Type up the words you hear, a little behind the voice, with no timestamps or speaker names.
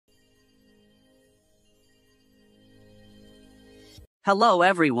Hello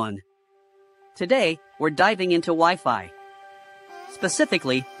everyone. Today, we're diving into Wi-Fi.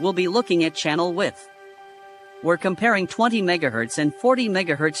 Specifically, we'll be looking at channel width. We're comparing 20 MHz and 40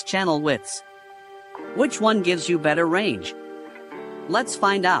 MHz channel widths. Which one gives you better range? Let's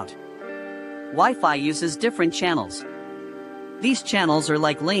find out. Wi-Fi uses different channels. These channels are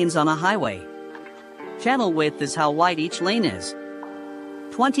like lanes on a highway. Channel width is how wide each lane is.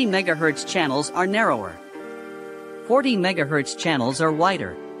 20 MHz channels are narrower. 40 MHz channels are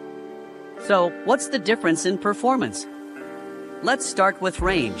wider. So, what's the difference in performance? Let's start with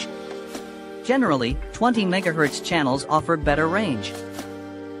range. Generally, 20 MHz channels offer better range.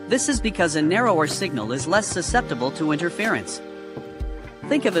 This is because a narrower signal is less susceptible to interference.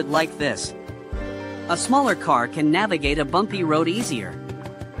 Think of it like this. A smaller car can navigate a bumpy road easier.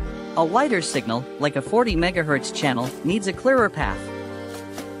 A wider signal, like a 40 MHz channel, needs a clearer path.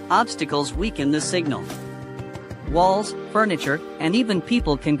 Obstacles weaken the signal. Walls, furniture, and even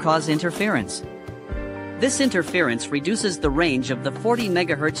people can cause interference. This interference reduces the range of the 40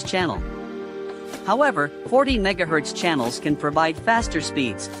 MHz channel. However, 40 MHz channels can provide faster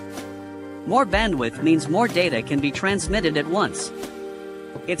speeds. More bandwidth means more data can be transmitted at once.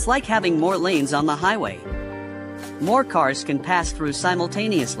 It's like having more lanes on the highway. More cars can pass through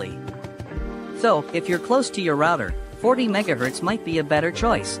simultaneously. So, if you're close to your router, 40 MHz might be a better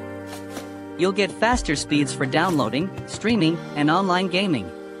choice. You'll get faster speeds for downloading, streaming, and online gaming.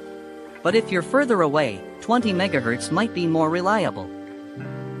 But if you're further away, 20 MHz might be more reliable.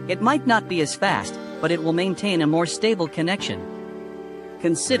 It might not be as fast, but it will maintain a more stable connection.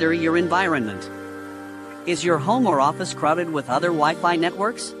 Consider your environment. Is your home or office crowded with other Wi-Fi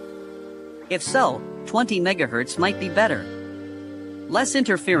networks? If so, 20 MHz might be better. Less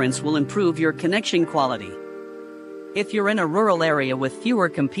interference will improve your connection quality. If you're in a rural area with fewer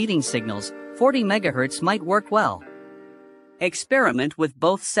competing signals, 40 MHz might work well. Experiment with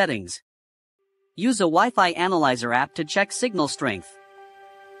both settings. Use a Wi-Fi analyzer app to check signal strength.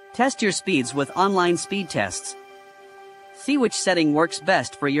 Test your speeds with online speed tests. See which setting works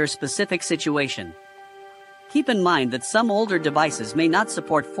best for your specific situation. Keep in mind that some older devices may not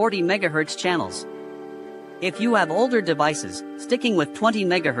support 40 MHz channels. If you have older devices, sticking with 20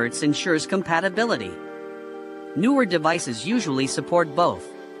 MHz ensures compatibility. Newer devices usually support both.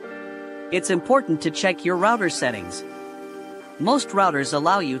 It's important to check your router settings. Most routers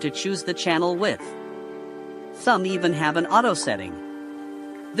allow you to choose the channel width. Some even have an auto setting.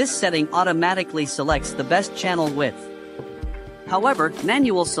 This setting automatically selects the best channel width. However,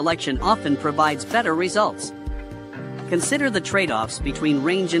 manual selection often provides better results. Consider the trade-offs between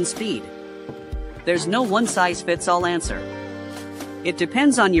range and speed. There's no one-size-fits-all answer. It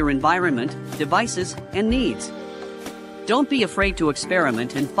depends on your environment, devices, and needs. Don't be afraid to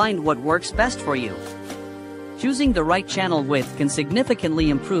experiment and find what works best for you. Choosing the right channel width can significantly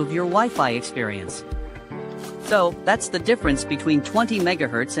improve your Wi-Fi experience. So, that's the difference between 20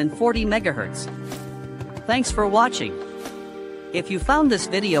 MHz and 40 MHz. Thanks for watching. If you found this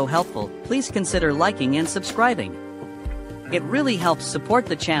video helpful, please consider liking and subscribing. It really helps support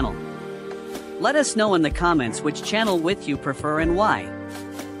the channel. Let us know in the comments which channel width you prefer and why.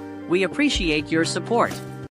 We appreciate your support.